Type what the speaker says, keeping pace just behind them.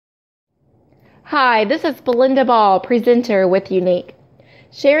Hi, this is Belinda Ball, presenter with Younique.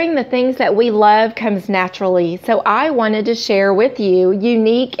 Sharing the things that we love comes naturally, so I wanted to share with you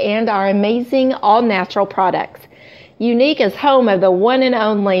Younique and our amazing all-natural products. Younique is home of the one and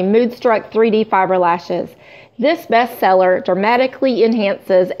only Moodstruck 3D Fiber Lashes. This bestseller dramatically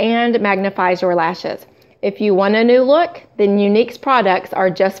enhances and magnifies your lashes. If you want a new look, then Younique's products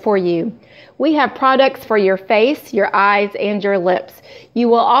are just for you. We have products for your face, your eyes, and your lips. You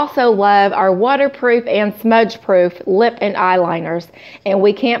will also love our waterproof and smudge-proof lip and eyeliners. And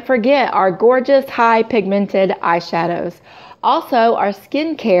we can't forget our gorgeous high pigmented eyeshadows. Also, our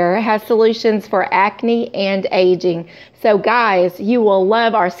skincare has solutions for acne and aging. So guys, you will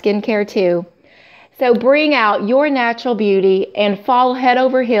love our skincare too. So bring out your natural beauty and fall head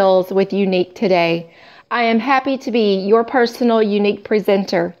over heels with Younique today. I am happy to be your personal Younique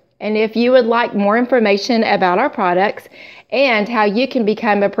presenter. And if you would like more information about our products and how you can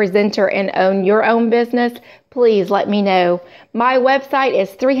become a presenter and own your own business, please let me know. My website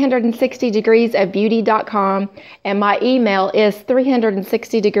is 360degreesofbeauty.com and my email is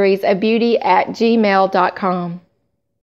 360degreesofbeauty@gmail.com.